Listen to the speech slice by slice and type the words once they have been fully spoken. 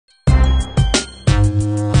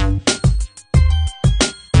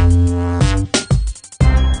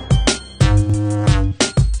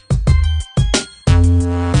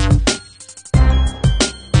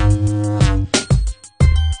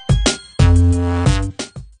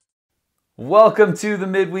Welcome to the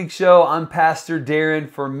Midweek Show. I'm Pastor Darren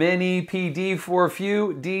for many, PD for a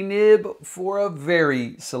few, D-Nib for a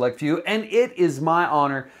very select few, and it is my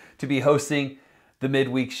honor to be hosting the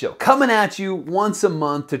Midweek Show. Coming at you once a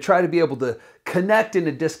month to try to be able to connect in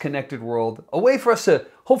a disconnected world, a way for us to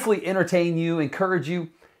hopefully entertain you, encourage you,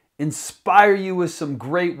 inspire you with some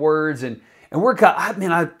great words, and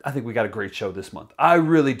I think we got a great show this month. I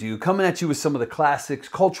really do. Coming at you with some of the classics,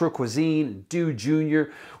 cultural cuisine, Do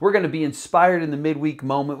Junior. We're going to be inspired in the midweek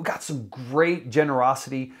moment. We got some great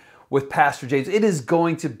generosity with Pastor James. It is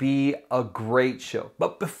going to be a great show.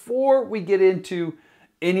 But before we get into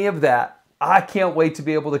any of that, I can't wait to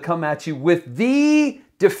be able to come at you with the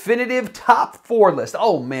definitive top 4 list.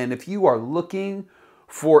 Oh man, if you are looking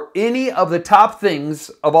for any of the top things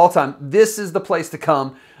of all time, this is the place to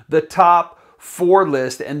come. The top 4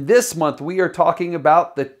 list. And this month we are talking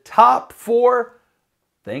about the top 4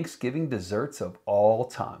 Thanksgiving desserts of all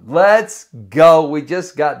time. Let's go. We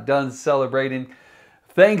just got done celebrating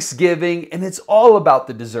Thanksgiving and it's all about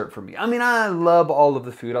the dessert for me. I mean, I love all of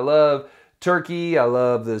the food. I love turkey. I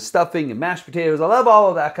love the stuffing and mashed potatoes. I love all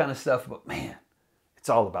of that kind of stuff. But man, it's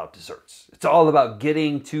all about desserts. It's all about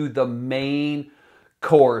getting to the main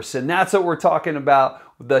course. And that's what we're talking about.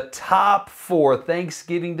 The top 4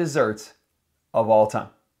 Thanksgiving desserts of all time.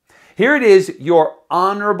 Here it is, your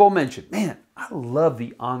honorable mention. Man, I love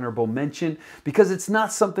the honorable mention because it's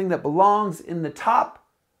not something that belongs in the top,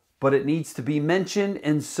 but it needs to be mentioned.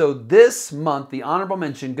 And so this month, the honorable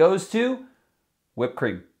mention goes to whipped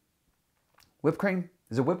cream. Whipped cream?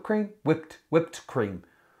 Is it whipped cream? Whipped cream.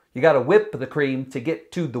 You got to whip the cream to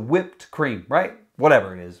get to the whipped cream, right?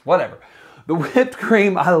 Whatever it is, whatever. The whipped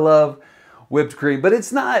cream, I love whipped cream, but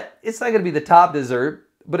it's not going to be the top dessert,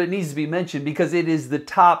 but it needs to be mentioned because it is the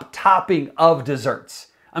top topping of desserts.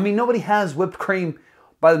 I mean, nobody has whipped cream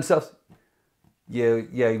by themselves.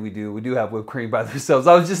 Yeah, we do. We do have whipped cream by themselves.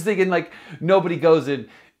 I was just thinking like nobody goes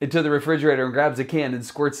into the refrigerator and grabs a can and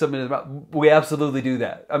squirts some in his mouth. We absolutely do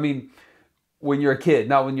that. I mean, when you're a kid,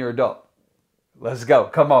 not when you're an adult. Let's go.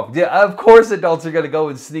 Come on. Yeah, of course adults are going to go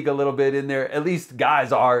and sneak a little bit in there. At least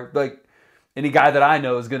guys are. Like, any guy that I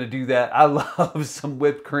know is going to do that. I love some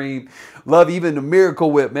whipped cream. Love even a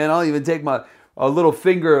Miracle Whip, man. I'll even take a little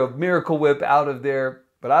finger of Miracle Whip out of there.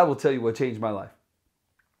 But I will tell you what changed my life.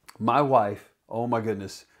 My wife, oh my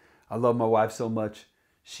goodness. I love my wife so much.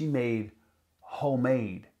 She made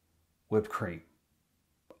homemade whipped cream.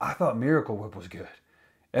 I thought Miracle Whip was good.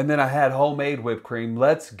 And then I had homemade whipped cream.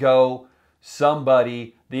 Let's go.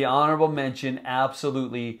 Somebody, the honorable mention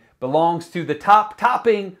absolutely belongs to the top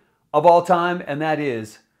topping of all time, and that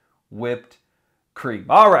is whipped cream.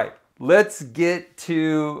 All right, let's get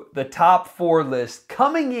to the top 4 list.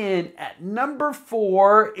 Coming in at number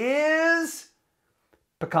 4 is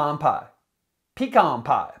pecan pie. Pecan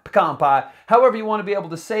pie. Pecan pie. However you want to be able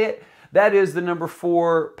to say it, that is the number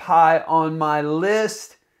 4 pie on my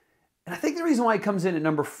list. And I think the reason why it comes in at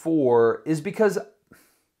number 4 is because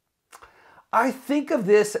I think of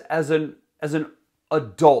this as an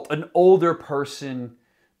adult, an older person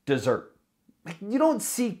dessert. Like, you don't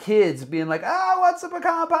see kids being like, "Ah, what's a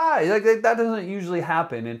pecan pie?" Like that doesn't usually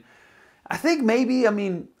happen. And I think maybe,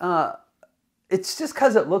 it's just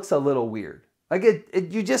because it looks a little weird. Like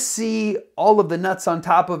you just see all of the nuts on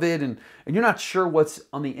top of it, and you're not sure what's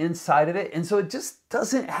on the inside of it, and so it just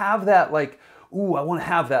doesn't have that like, "Ooh, I want to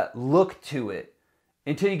have that look to it,"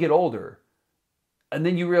 until you get older, and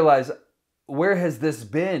then you realize, where has this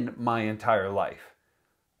been my entire life?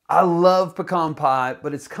 I love pecan pie,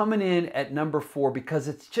 but it's coming in at number 4 because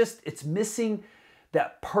it's missing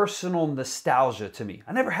that personal nostalgia to me.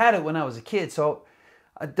 I never had it when I was a kid, so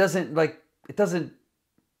it doesn't have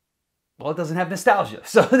nostalgia.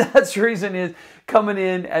 So that's the reason is coming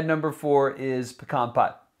in at number 4 is pecan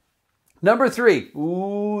pie. Number 3,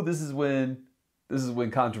 ooh, this is when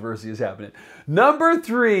controversy is happening. Number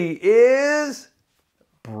 3 is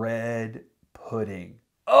bread pudding.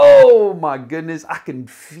 Oh my goodness, I can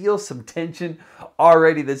feel some tension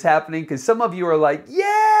already that's happening because some of you are like,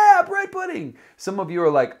 yeah, bread pudding. Some of you are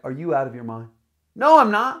like, are you out of your mind? No, I'm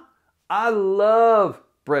not. I love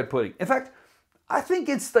bread pudding. In fact, I think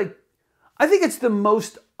it's the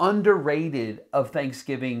most underrated of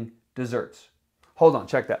Thanksgiving desserts. Hold on,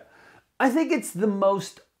 check that. I think it's the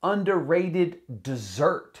most underrated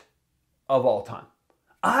dessert of all time.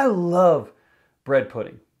 I love bread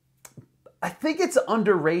pudding. I think it's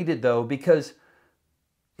underrated though because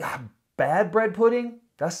bad bread pudding,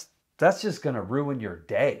 that's just going to ruin your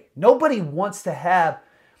day. Nobody wants to have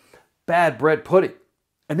bad bread pudding,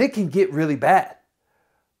 and it can get really bad.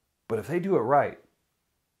 But if they do it right,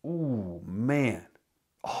 ooh, man.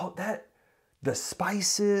 Oh, the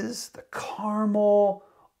spices, the caramel,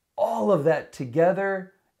 all of that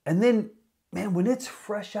together. And then, man, when it's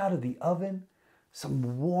fresh out of the oven,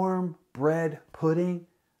 some warm bread pudding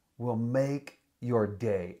will make your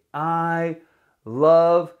day. I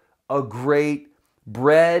love a great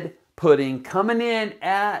bread pudding. Coming in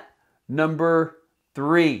at number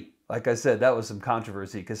 3. Like I said, that was some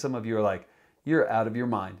controversy because some of you are like, you're out of your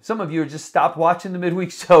mind. Some of you are just stopped watching the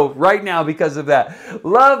Midweek show right now because of that.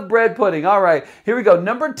 Love bread pudding. All right, here we go.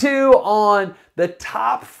 Number 2 on the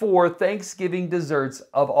top 4 Thanksgiving desserts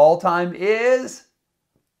of all time is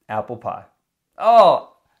apple pie.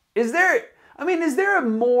 Oh, is there a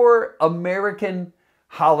more American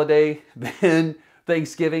holiday than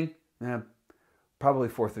Thanksgiving? Probably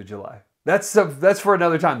 4th of July. That's for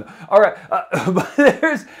another time though. All right, but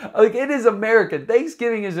it is American.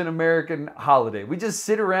 Thanksgiving is an American holiday. We just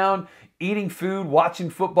sit around eating food,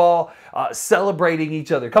 watching football, celebrating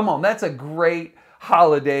each other. Come on, that's a great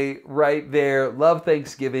holiday right there. Love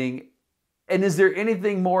Thanksgiving. And is there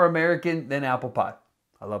anything more American than apple pie?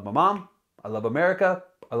 I love my mom. I love America.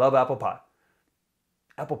 I love apple pie.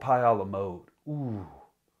 Apple pie a la mode. Ooh,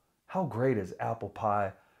 how great is apple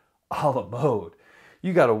pie a la mode?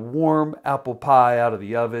 You got a warm apple pie out of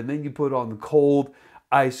the oven, then you put on the cold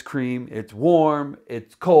ice cream. It's warm,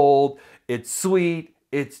 it's cold, it's sweet,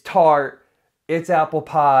 it's tart, it's apple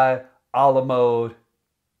pie a la mode.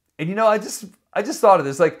 And you know, I just thought of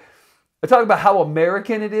this. Like, I talk about how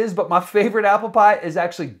American it is, but my favorite apple pie is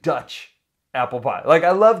actually Dutch apple pie. Like,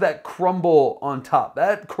 I love that crumble on top.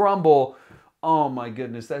 That crumble, oh my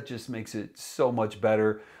goodness, that just makes it so much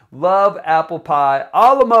better. Love apple pie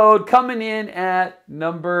a la mode, coming in at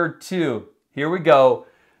number 2. Here we go.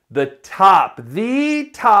 The top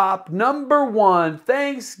number 1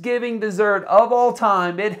 Thanksgiving dessert of all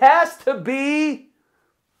time. It has to be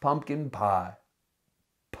pumpkin pie.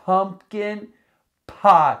 Pumpkin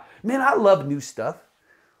pie. Man, I love new stuff.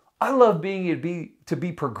 I love being able to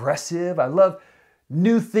be progressive. I love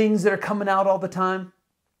new things that are coming out all the time.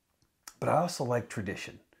 But I also like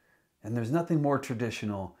tradition. And there's nothing more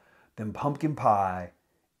traditional than pumpkin pie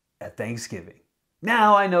at Thanksgiving.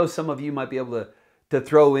 Now, I know some of you might be able to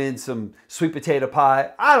throw in some sweet potato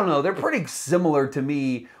pie. I don't know. They're pretty similar to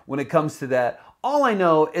me when it comes to that. All I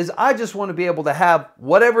know is I just want to be able to have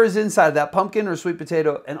whatever is inside that pumpkin or sweet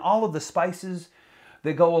potato and all of the spices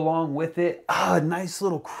that go along with it. A nice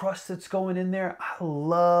little crust that's going in there. I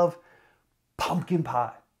love pumpkin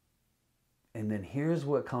pie. And then here's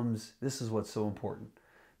what comes. This is what's so important.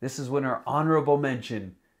 This is when our honorable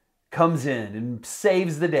mention comes in and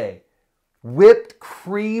saves the day. Whipped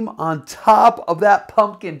cream on top of that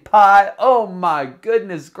pumpkin pie. Oh my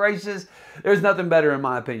goodness gracious. There's nothing better in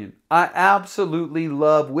my opinion. I absolutely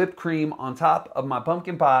love whipped cream on top of my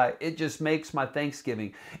pumpkin pie. It just makes my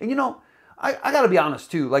Thanksgiving. And you know, I gotta be honest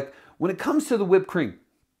too. Like, when it comes to the whipped cream,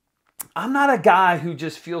 I'm not a guy who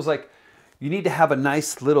just feels like you need to have a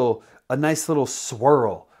nice little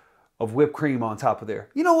swirl of whipped cream on top of there.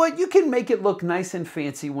 You know what? You can make it look nice and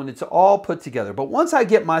fancy when it's all put together. But once I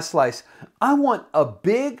get my slice, I want a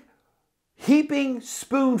big heaping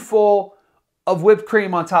spoonful of whipped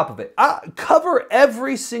cream on top of it. I cover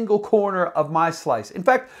every single corner of my slice. In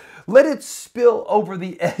fact, let it spill over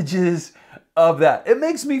the edges of that. It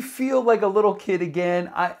makes me feel like a little kid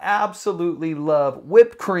again. I absolutely love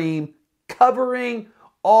whipped cream covering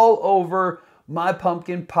all over my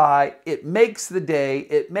pumpkin pie. It makes the day.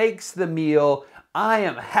 It makes the meal. I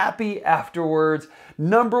am happy afterwards.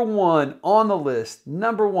 Number 1 on the list.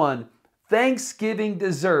 Number 1 Thanksgiving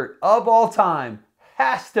dessert of all time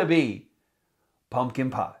has to be pumpkin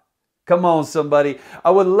pie. Come on, somebody.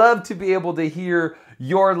 I would love to be able to hear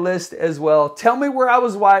your list as well. Tell me where I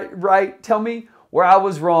was right. Tell me where I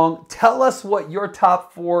was wrong. Tell us what your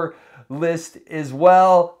top 4 list as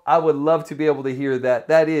well. I would love to be able to hear that.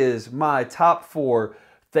 That is my top 4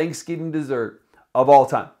 Thanksgiving dessert of all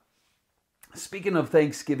time. Speaking of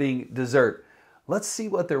Thanksgiving dessert, let's see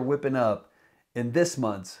what they're whipping up in this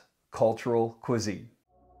month's cultural cuisine.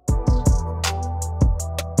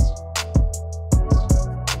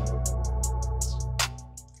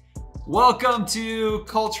 Welcome to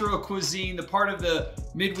Cultural Cuisine, the part of the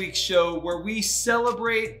Midweek show where we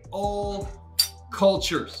celebrate all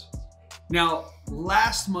cultures. Now,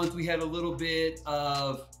 last month we had a little bit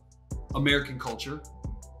of American culture.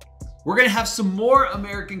 We're gonna have some more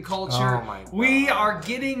American culture. Oh my God. We are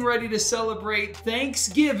getting ready to celebrate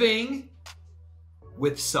Thanksgiving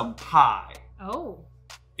with some pie. Oh.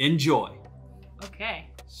 Enjoy. Okay.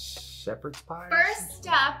 Shepherd's pie? First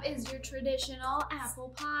up is your traditional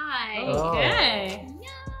apple pie. Okay.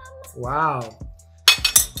 Yum. Wow.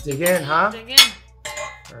 Dig in, huh? Dig in.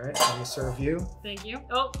 All right, let me serve you. Thank you.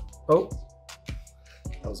 Oh. Oh,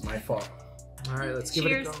 that was my fault. All right, let's give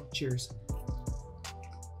it a Cheers. go. Cheers.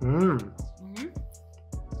 Mmm. Mm-hmm.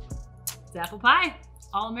 It's apple pie.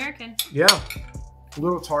 All American. Yeah, a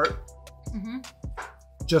little tart. Mm-hmm.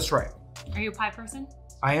 Just right. Are you a pie person?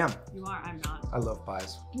 I am. You are. I'm not. I love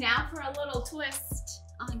pies. Now for a little twist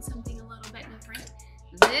on something a little bit different.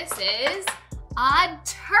 This is a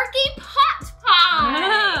turkey pot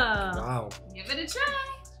pie. Oh. Wow. Give it a try.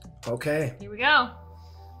 Okay, Here we go.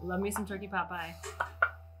 Love me some turkey pot pie.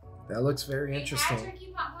 that looks very You interesting. had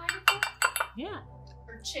turkey pot pie before? Yeah.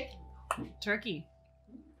 Or chicken? Turkey.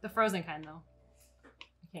 The frozen kind though.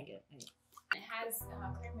 I can't get any. It has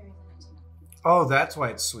cranberries in it too. Oh, that's why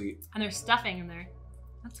it's sweet. And there's stuffing in there.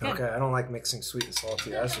 That's good. Okay, I don't like mixing sweet and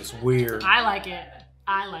salty. That's just weird. I like it.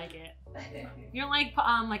 I like it. You don't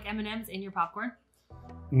like M&Ms in your popcorn?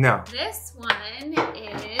 No. This one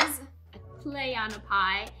is a play on a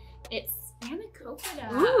pie. It's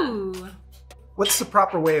spanakopita. Ooh. What's the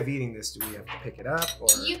proper way of eating this? Do we have to pick it up, or?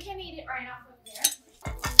 You can eat it right off of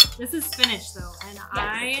there. This is spinach though, and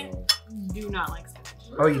I do not like spinach.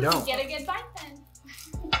 Oh, you don't? Get a good bite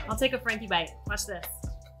then. I'll take a Frankie bite. Watch this.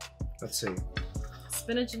 Let's see.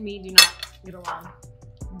 Spinach and me do not get along.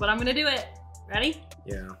 But I'm gonna do it. Ready?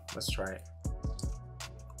 Yeah, let's try it.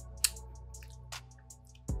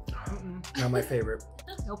 Mm-mm. Not my favorite.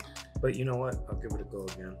 Nope. But you know what? I'll give it a go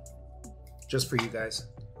again. Just for you guys.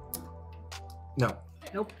 No.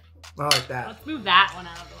 Nope. Not like that. Let's move that one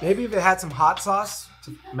out of the way. Maybe if it had some hot sauce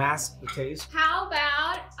to mask the taste. How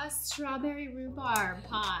about a strawberry rhubarb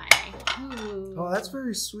pie? Ooh. Oh, that's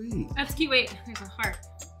very sweet. That's cute. Wait, there's a heart.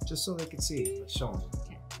 Just so they can see. Let's show them.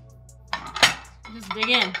 Just dig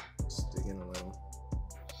in. Just dig in a little.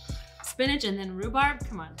 Spinach and then rhubarb.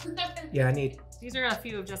 Come on. Yeah, I need. These are a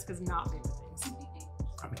few of Jessica's not favorite things.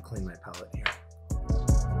 I'm gonna clean my palate here.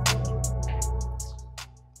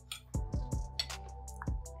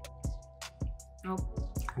 Nope.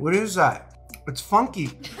 What is that? It's funky.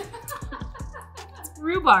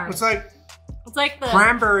 Rhubarb. It's like It's like the.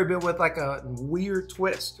 cranberry, but with like a weird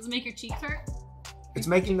twist. Does it make your cheeks hurt? It's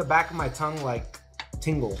making the back of my tongue like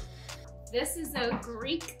tingle. This is a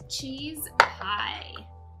Greek cheese pie.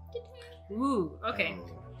 Ooh. Okay.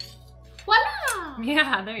 Voila!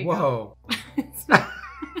 Yeah. There you go. Whoa. It's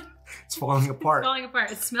It's falling apart. falling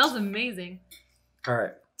apart. It smells amazing. All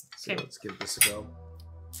right. So Okay. let's give this a go.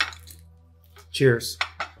 Cheers.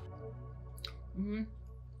 Mm-hmm.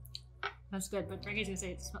 That's good, but Frankie's gonna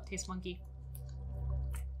say it tastes funky.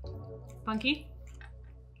 Funky?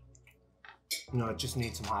 No, it just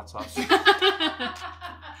needs some hot sauce.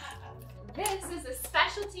 This is a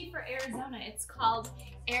specialty for Arizona. It's called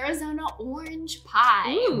Arizona orange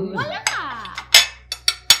pie. Ooh. Voila!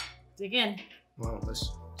 Dig in. Well, let's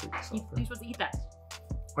take this off. You're supposed to eat that.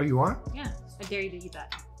 Oh, you are? Yeah. I dare you to eat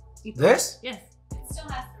that. Eat the This? Yes. It still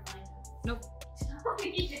has the rind. Nope.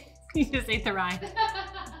 Eat it. You just ate the rind.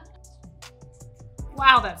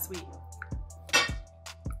 Wow, that's sweet.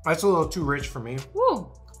 That's a little too rich for me. Woo!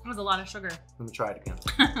 That was a lot of sugar. Let me try it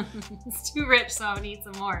again. It's too rich, so I need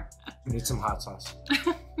some more. I need some hot sauce.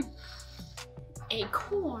 A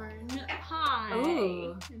corn pie.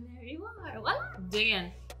 Ooh. And there you are. Voila! Dig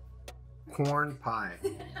in. Corn pie.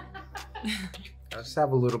 Let's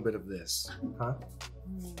have a little bit of this. Huh?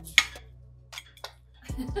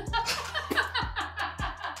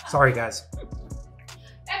 Sorry, guys.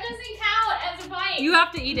 That doesn't count as a bite. You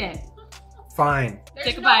have to eat it. Fine.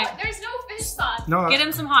 Take a bite. There's no fish sauce. No, Get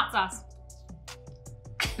him some hot sauce.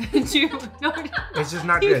 No, it's just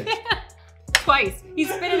not good. twice. He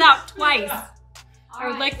spit it out twice. I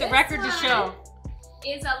would Alright, like the this record to one show.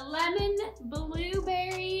 Is a lemon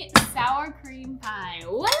blueberry sour cream pie.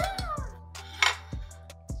 Voila!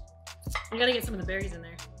 You gotta get some of the berries in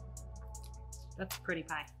there. That's a pretty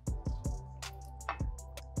pie.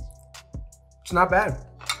 It's not bad.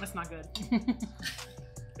 That's not good.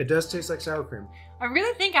 It does taste like sour cream. I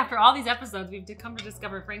really think after all these episodes, we've come to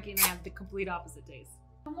discover Frankie and I have the complete opposite taste.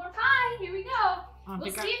 One more pie. Here we go.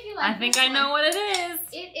 We'll see if you like I think this I know one. what it is.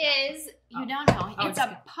 It is, you Oh. don't know, Oh, it's it's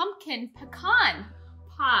a pumpkin pecan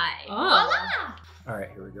pie. Oh. Voila! All right,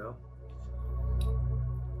 here we go.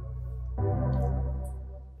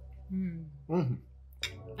 Mm. Mm-hmm.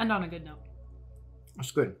 And on a good note.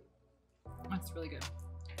 That's good. That's really good.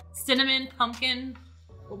 Cinnamon, pumpkin.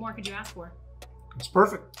 What more could you ask for? It's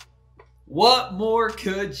perfect. What more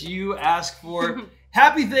could you ask for?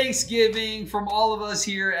 Happy Thanksgiving from all of us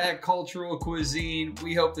here at Cultural Cuisine.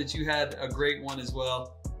 We hope that you had a great one as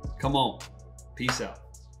well. Come on. Peace out.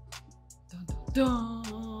 Dun, dun,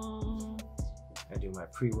 dun. I do my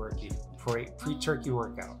pre-turkey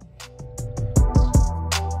workout.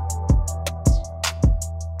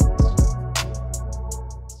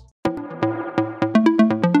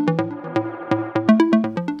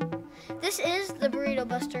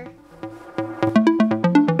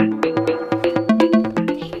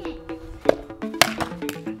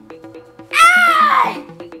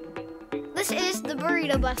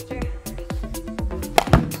 Burrito Buster.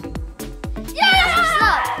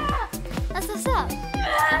 Yeah! That's what's up.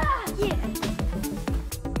 Yeah.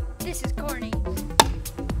 This is corny.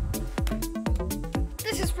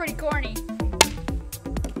 This is pretty corny.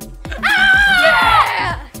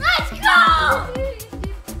 Yeah! Let's go!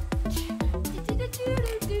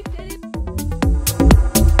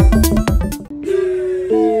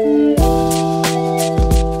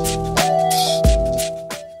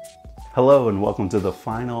 Hello and welcome to the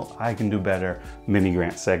final I Can Do Better mini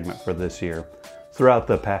grant segment for this year. Throughout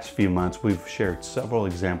the past few months, we've shared several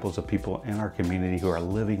examples of people in our community who are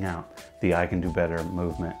living out the I Can Do Better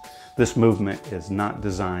movement. This movement is not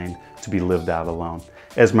designed to be lived out alone.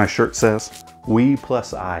 As my shirt says, we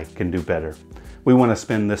plus I can do better. We want to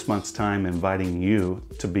spend this month's time inviting you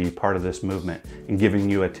to be part of this movement and giving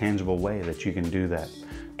you a tangible way that you can do that.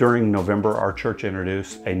 During November, our church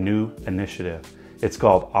introduced a new initiative. It's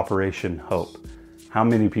called Operation Hope. How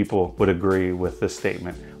many people would agree with this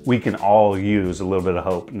statement? We can all use a little bit of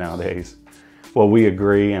hope nowadays. Well, we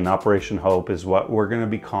agree, and Operation Hope is what we're going to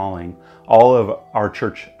be calling all of our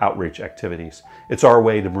church outreach activities. It's our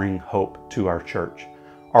way to bring hope to our church,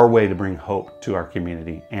 our way to bring hope to our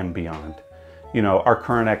community and beyond. You know, our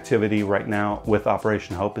current activity right now with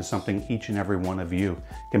Operation Hope is something each and every one of you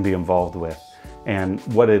can be involved with. And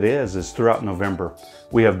what it is throughout November,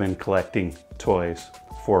 we have been collecting toys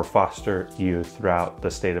for foster youth throughout the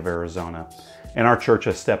state of Arizona. And our church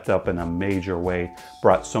has stepped up in a major way,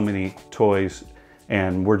 brought so many toys,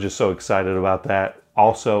 and we're just so excited about that.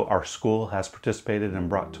 Also, our school has participated and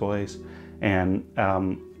brought toys, and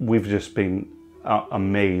we've just been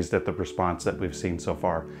amazed at the response that we've seen so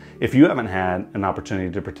far. If you haven't had an opportunity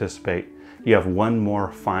to participate, you have one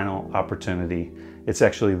more final opportunity. It's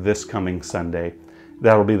actually this coming Sunday.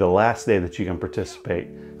 That'll be the last day that you can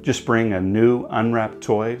participate. Just bring a new unwrapped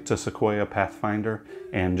toy to Sequoia Pathfinder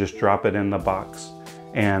and just drop it in the box.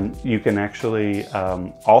 And you can actually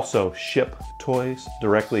also ship toys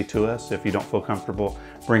directly to us if you don't feel comfortable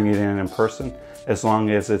bringing it in person, as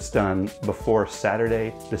long as it's done before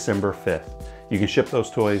Saturday, December 5th. You can ship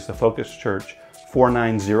those toys to Focus Church,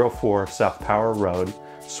 4904 South Power Road,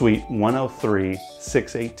 Suite 103,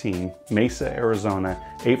 618, Mesa, Arizona,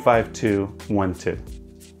 85212.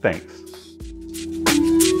 Thanks.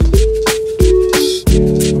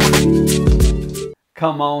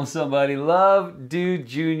 Come on, somebody. Love Dude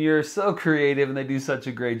Jr. So creative, and they do such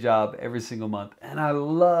a great job every single month. And I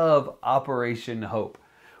love Operation Hope.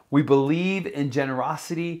 We believe in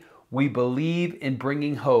generosity. We believe in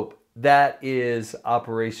bringing hope. That is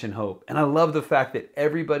Operation Hope. And I love the fact that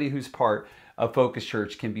everybody who's part of Focus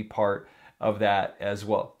Church can be part of that as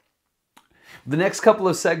well. The next couple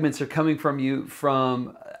of segments are coming from you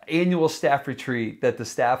from annual staff retreat that the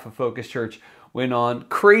staff of Focus Church went on.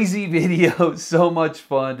 Crazy video, so much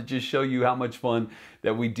fun to just show you how much fun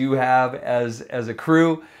that we do have as a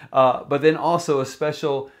crew. But then also a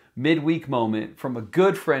special midweek moment from a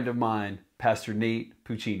good friend of mine, Pastor Nate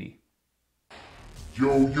Puccini.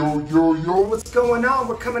 Yo, yo, yo, yo, what's going on?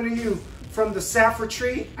 We're coming to you from the staff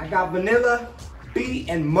retreat. I got vanilla, B,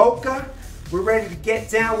 and mocha. We're ready to get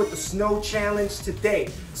down with the snow challenge today.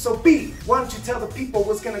 So B, why don't you tell the people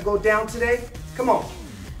what's gonna go down today? Come on.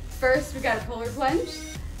 First, we got a polar plunge.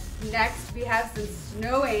 Next, we have some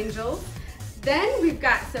snow angels. Then we've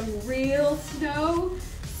got some real snow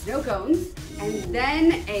cones. And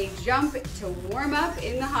then a jump to warm up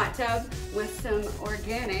in the hot tub with some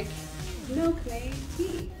organic milkmaid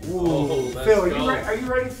tea. Ooh, Phil, are you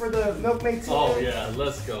ready for the milkmaid tea? Oh yeah,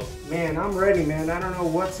 let's go. Man, I'm ready, man. I don't know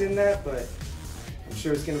what's in that, but I'm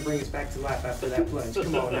sure it's gonna bring us back to life after that plunge.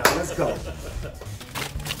 Come on now, let's go.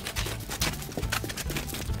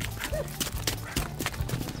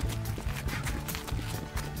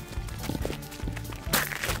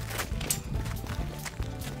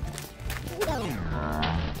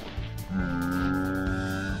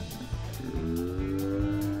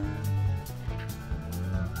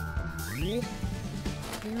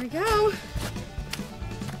 Here we go.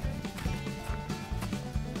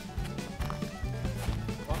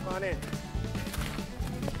 Walk on in.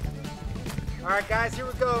 All right, guys, here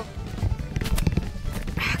we go.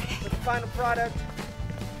 For the final product,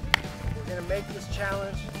 we're gonna make this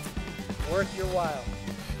challenge worth your while.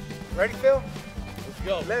 Ready, Phil? Let's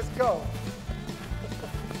go. Let's go.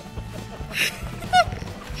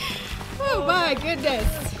 Oh my goodness.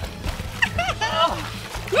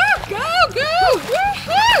 Woo, go, go!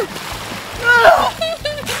 Woo-hoo!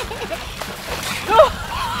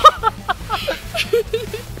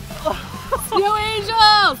 Snow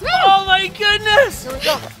angels! Woo! Oh my goodness! Here we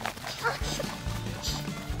go.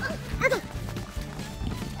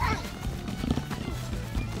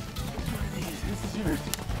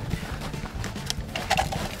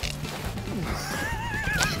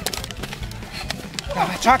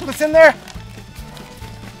 chocolate's in there.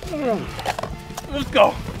 Let's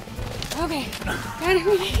go. Okay. Got it,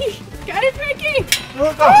 Frankie. Got it, Frankie.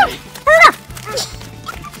 Let's go.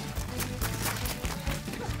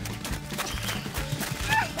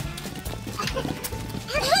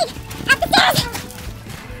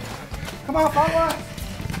 Come on, follow us.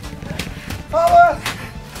 Follow us.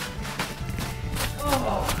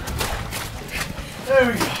 There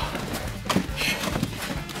we go.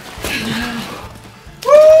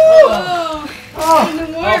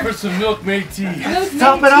 Offer some milkmaid tea.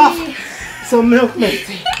 Top it off. Some milkmaid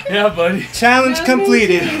tea. Yeah, buddy. Challenge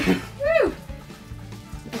completed. Woo.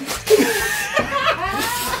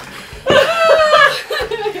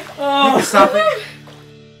 You can stop it.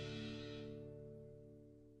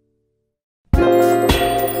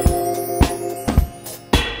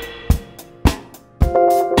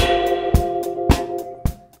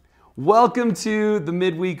 Welcome to the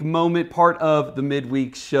Midweek Moment, part of the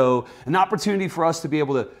Midweek Show, an opportunity for us to be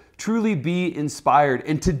able to truly be inspired.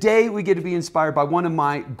 And today we get to be inspired by one of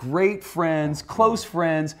my great friends, close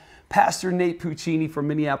friends, Pastor Nate Puccini from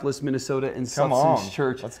Minneapolis, Minnesota, and Substance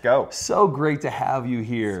Church. Let's go. So great to have you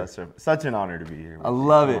here. Such an honor to be here. I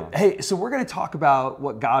love it. Hey, so we're going to talk about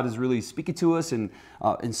what God is really speaking to us and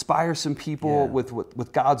inspire some people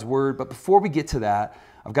with God's word. But before we get to that,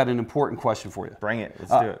 I've got an important question for you. Bring it.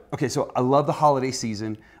 Let's do it. Okay, so I love the holiday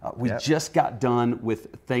season. We just got done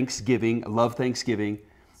with Thanksgiving. I love Thanksgiving.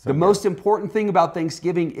 The most important thing about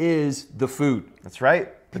Thanksgiving is the food. That's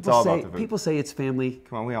right. It's all about the food. People say it's family.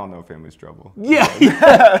 Come on, we all know family's trouble. Yeah.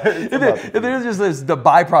 There's just this, the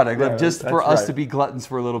byproduct of just for us to be gluttons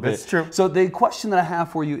for a little bit. That's true. So the question that I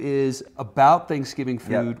have for you is about Thanksgiving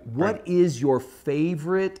food. What is your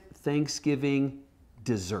favorite Thanksgiving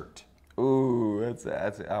dessert? Ooh, that's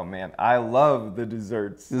oh man, I love the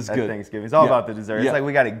desserts at Thanksgiving. It's all about the dessert. It's like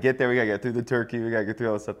we got to get there. We got to get through the turkey. We got to get through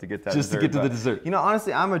all the stuff to get that just dessert. To get to the dessert. You know,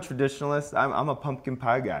 honestly, I'm a traditionalist. I'm a pumpkin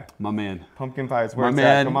pie guy. My man. Pumpkin pie is where My it's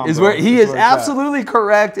man at. Come on, is bro. where he It's is where it's absolutely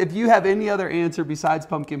correct. If you have any other answer besides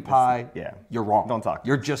pumpkin pie, you're wrong. Don't talk.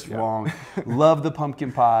 You're just wrong. Love the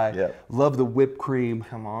pumpkin pie. Love the whipped cream.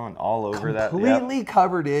 Come on, all over that. Completely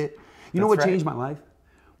covered it. You know what changed my life?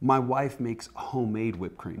 My wife makes homemade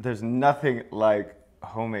whipped cream. There's nothing like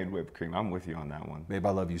homemade whipped cream. I'm with you on that one. Babe, I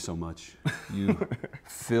love you so much. You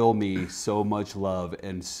fill me so much love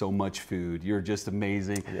and so much food. You're just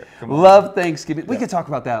amazing. Love Thanksgiving. We could talk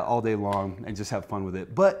about that all day long and just have fun with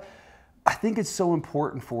it. But I think it's so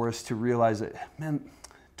important for us to realize that, man,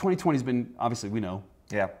 2020 has been, obviously, we know.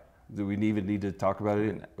 Yeah. Do we even need to talk about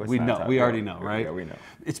it? Let's We not know. talk We about already it. know, right? Yeah, we know.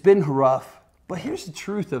 It's been rough. But here's the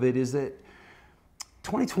truth of it is that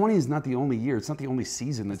 2020 is not the only year. It's not the only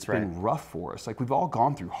season that's been rough for us. Like, we've all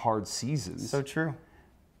gone through hard seasons. So true.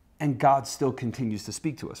 And God still continues to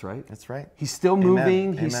speak to us, right? That's right. He's still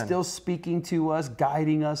moving. Amen. He's still speaking to us,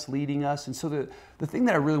 guiding us, leading us. And so the thing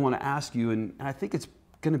that I really want to ask you, and I think it's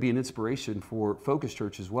going to be an inspiration for Focus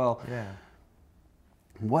Church as well. Yeah.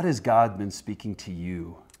 What has God been speaking to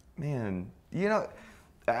you? Man, you know,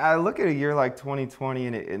 I look at a year like 2020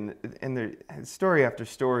 and the story after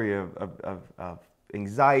story of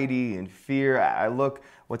anxiety and fear. I look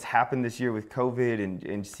what's happened this year with COVID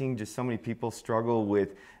and seeing just so many people struggle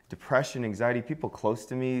with depression, anxiety. People close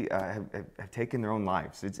to me have taken their own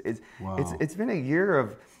lives. It's been a year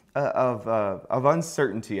of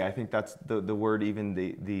uncertainty. I think that's the word even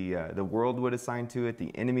the world would assign to it,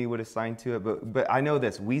 the enemy would assign to it. But I know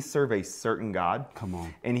this: we serve a certain God. Come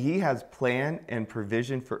on, and He has plan and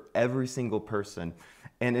provision for every single person.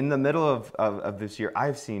 And in the middle of this year,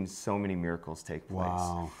 I've seen so many miracles take place.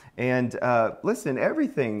 Wow. And listen,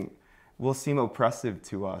 everything will seem oppressive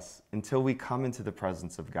to us until we come into the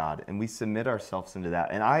presence of God and we submit ourselves into that.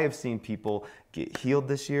 And I have seen people get healed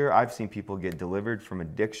this year. I've seen people get delivered from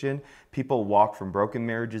addiction. People walk from broken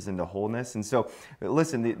marriages into wholeness. And so,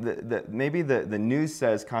 listen, maybe the news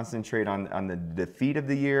says concentrate on the defeat of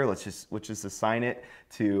the year. Let's just assign it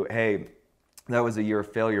to, hey, that was a year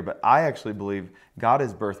of failure. But I actually believe God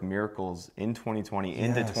has birthed miracles in 2020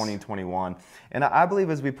 into 2021. And I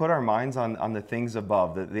believe as we put our minds on the things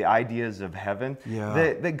above, the ideas of heaven,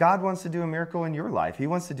 that God wants to do a miracle in your life. He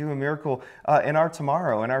wants to do a miracle in our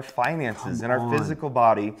tomorrow, in our finances, in our physical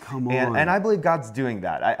body. And I believe God's doing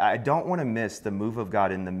that. I don't want to miss the move of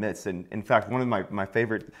God in the midst. And in fact, one of my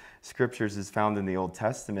favorite scriptures is found in the Old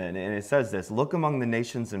Testament. And it says this: look among the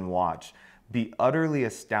nations and watch. Be utterly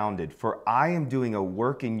astounded, for I am doing a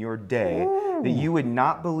work in your day that you would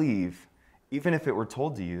not believe even if it were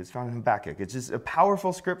told to you. It's found in Habakkuk. It's just a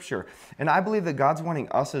powerful scripture. And I believe that God's wanting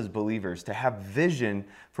us as believers to have vision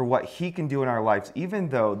for what he can do in our lives, even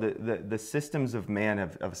though the systems of man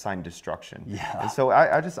have assigned destruction. Yeah. And so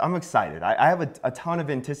I'm excited. I have a ton of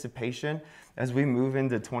anticipation as we move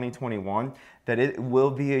into 2021, that it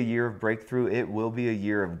will be a year of breakthrough. It will be a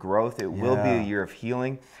year of growth. It will be a year of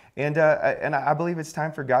healing. And I believe it's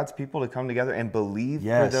time for God's people to come together and believe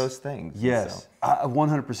for those things. Yes, so,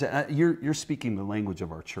 100%. You're speaking the language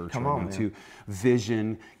of our church Come right on, now, too.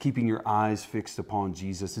 Vision, keeping your eyes fixed upon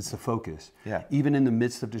Jesus. It's the focus. Yeah. Even in the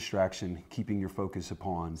midst of distraction, keeping your focus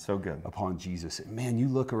upon upon Jesus. And man, you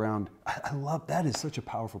look around. I love that. Is such a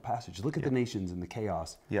powerful passage. Look at the nations and the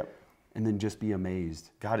chaos. Yep. And then just be amazed.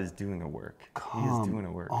 God is doing a work. Come he is doing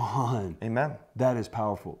a work. on. Amen. That is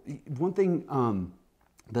powerful. One thing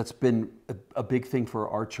that's been a big thing for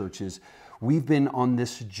our church is we've been on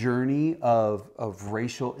this journey of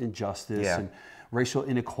racial injustice and racial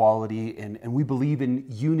inequality, and we believe in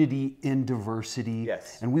unity in diversity.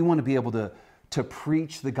 Yes. And we want to be able to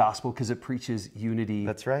preach the gospel because it preaches unity.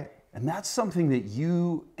 That's right. And that's something that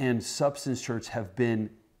you and Substance Church have been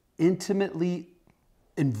intimately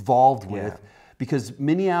involved with, because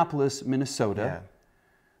Minneapolis, Minnesota,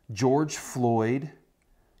 George Floyd,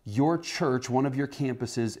 your church, one of your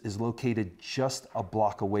campuses, is located just a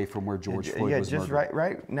block away from where George Floyd was just murdered.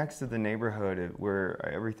 right next to the neighborhood where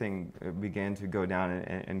everything began to go down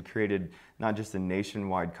and created not just a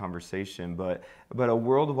nationwide conversation, but a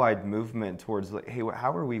worldwide movement towards, like, hey,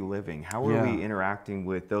 how are we living? How are we interacting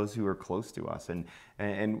with those who are close to us?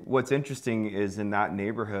 And what's interesting is in that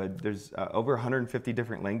neighborhood, there's over 150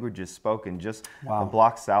 different languages spoken just a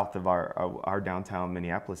block south of our downtown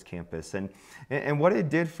Minneapolis campus. And what it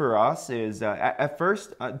did for us is, at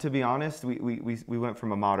first, to be honest, we went from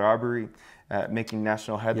Ahmaud Arbery making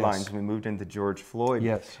national headlines, and we moved into George Floyd.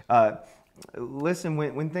 Yes. Listen,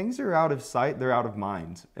 when things are out of sight, they're out of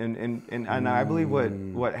mind. And I believe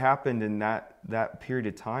what happened in that period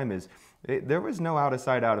of time is there was no out of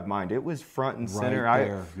sight, out of mind. It was front and center.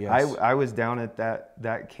 I was down at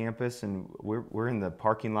that campus, and we're in the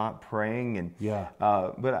parking lot praying. And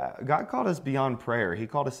but God called us beyond prayer. He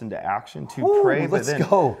called us into action to pray, but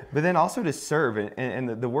then also to serve. And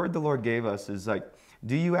the word the Lord gave us is like,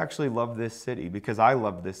 do you actually love this city? Because I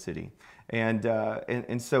love this city.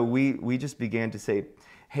 And so we just began to say,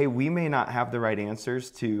 hey, we may not have the right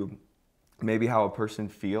answers to maybe how a person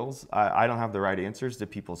feels. I don't have the right answers to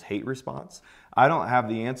people's hate response. I don't have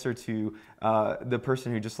the answer to the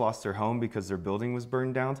person who just lost their home because their building was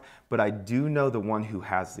burned down, but I do know the one who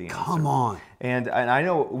has the answer. Come on. And I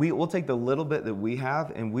know we'll take the little bit that we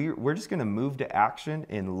have, and we're just going to move to action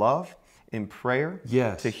in love, in prayer,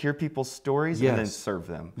 to hear people's stories, and then serve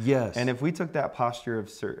them. And if we took that posture of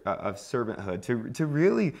servanthood to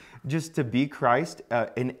really just to be Christ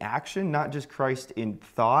in action, not just Christ in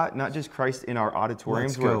thought, not just Christ in our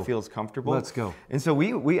auditoriums where it feels comfortable. Let's go. And so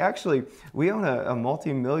we own a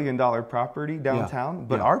multi-million-dollar property downtown,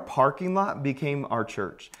 but our parking lot became our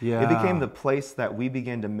church. It became the place that we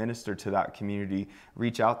began to minister to that community,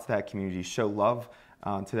 reach out to that community, show love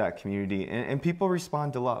to that community, and people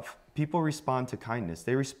respond to love. People respond to kindness.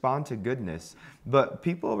 They respond to goodness. But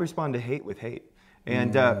people respond to hate with hate.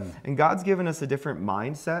 And God's given us a different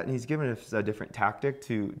mindset, and He's given us a different tactic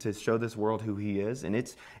to show this world who He is. And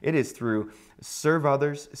it is through serve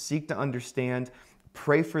others, seek to understand,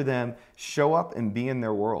 pray for them, show up and be in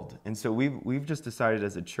their world. And so we've just decided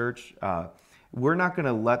as a church, we're not going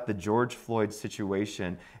to let the George Floyd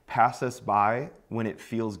situation pass us by when it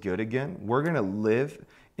feels good again. We're going to live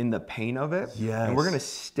in the pain of it, and we're going to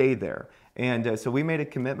stay there. And so we made a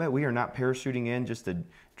commitment. We are not parachuting in just to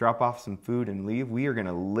drop off some food and leave. We are going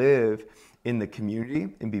to live in the community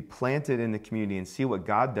and be planted in the community and see what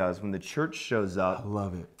God does when the church shows up. I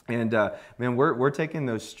love it. And man, we're taking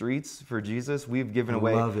those streets for Jesus. We've given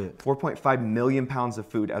away 4.5 million pounds of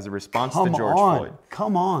food as a response to George Floyd.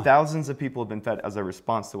 Come on. Thousands of people have been fed as a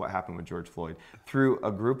response to what happened with George Floyd through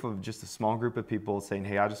just a small group of people saying,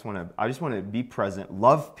 hey, I just want to be present,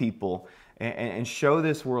 love people, and show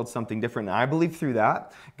this world something different. And I believe through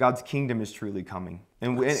that, God's kingdom is truly coming.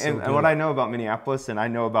 And what I know about Minneapolis, and I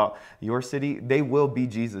know about your city, they will be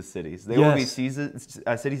Jesus cities. They will be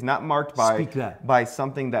cities not marked by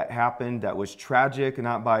something that happened that was tragic,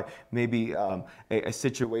 not by maybe a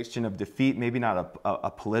situation of defeat, maybe not a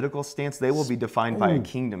political stance. They will be defined by a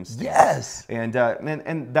kingdom stance. And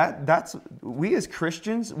that's we as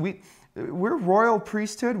Christians, we're royal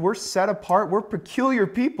priesthood. We're set apart. We're peculiar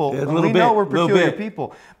people. Yeah, we know we're peculiar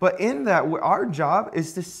people. But in that, our job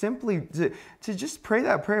is to simply to just pray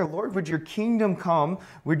that prayer. Lord, would your kingdom come?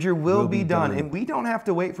 Would your will be done? And we don't have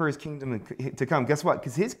to wait for his kingdom to come. Guess what?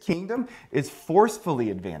 Because his kingdom is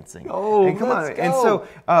forcefully advancing. Oh, and come on. let's go. And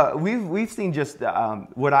so we've seen just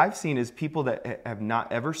what I've seen is people that have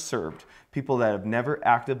not ever served, people that have never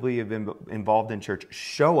actively been involved in church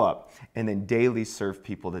show up and then daily serve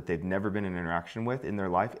people that they've never been in interaction with in their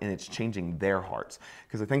life, and it's changing their hearts.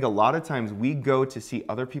 Because I think a lot of times we go to see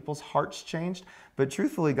other people's hearts changed, but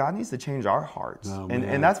truthfully, God needs to change our hearts. Oh,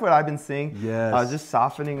 and that's what I've been seeing, Yes. just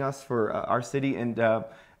softening us for our city. And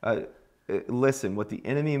listen, what the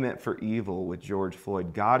enemy meant for evil with George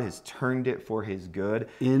Floyd, God has turned it for his good.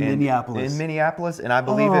 In Minneapolis. In Minneapolis, and I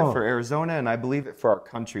believe it for Arizona, and I believe it for our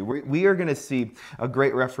country. We are going to see a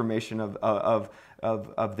great reformation of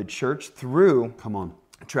the church through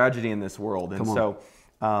tragedy in this world. And so,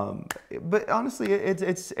 but honestly,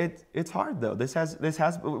 it's hard though.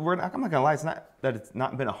 I'm not gonna lie. It's not that it's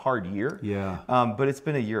not been a hard year. Yeah. But it's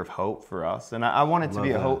been a year of hope for us, and I want it to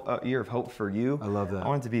be a year of hope for you. I love that. I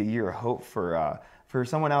want it to be a year of hope for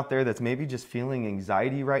someone out there that's maybe just feeling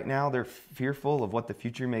anxiety right now. They're fearful of what the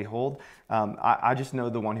future may hold. I just know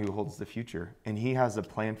the one who holds the future, and he has a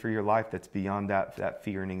plan for your life that's beyond that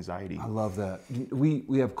fear and anxiety. I love that.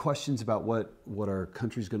 We have questions about what our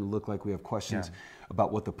country's going to look like. We have questions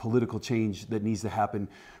about what the political change that needs to happen,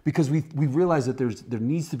 because we realize that there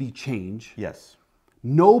needs to be change. Yes.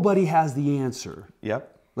 Nobody has the answer.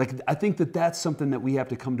 Yep. Like, I think that's something that we have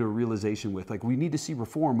to come to a realization with. Like, we need to see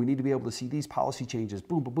reform. We need to be able to see these policy changes.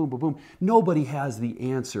 Boom, boom, boom, boom, boom. Nobody has the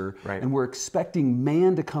answer. Right. And we're expecting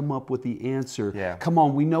man to come up with the answer. Yeah. Come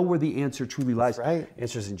on, we know where the answer truly lies. That's right. The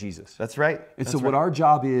answer's in Jesus. That's right. And so what our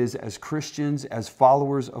job is as Christians, as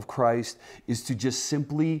followers of Christ, is to just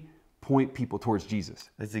simply point people towards Jesus.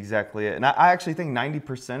 That's exactly it. And I actually think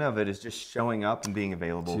 90% of it is just showing up and being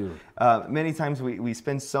available. Many times we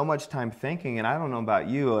spend so much time thinking, and I don't know about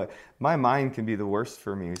you, my mind can be the worst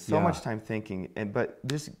for me. So much time thinking, but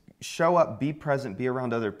just show up, be present, be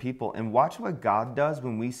around other people, and watch what God does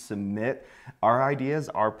when we submit our ideas,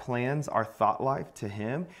 our plans, our thought life to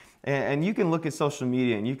Him. And you can look at social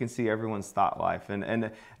media and you can see everyone's thought life.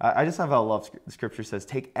 And I just love how love Scripture says,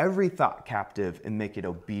 take every thought captive and make it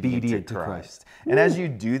obedient to Christ. And as you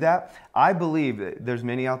do that, I believe that there's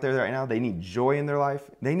many out there right now, they need joy in their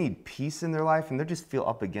life. They need peace in their life, and they just feel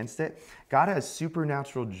up against it. God has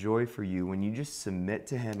supernatural joy for you when you just submit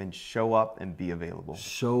to Him and show up and be available.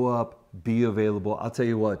 Show up, be available. I'll tell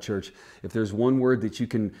you what, church, if there's one word that you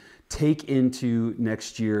can take into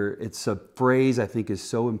next year, it's a phrase I think is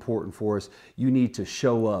so important for us. You need to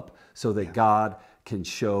show up so that God can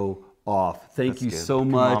show off. Thank you so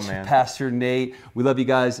much, Pastor Nate. We love you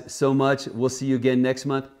guys so much. We'll see you again next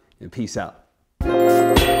month, and peace out.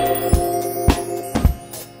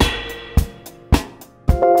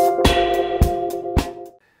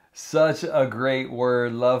 Such a great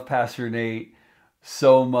word. Love Pastor Nate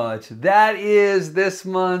so much. That is this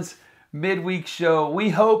month's Midweek show. We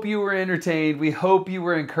hope you were entertained. We hope you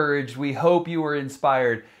were encouraged. We hope you were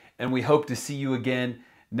inspired. And we hope to see you again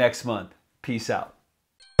next month. Peace out.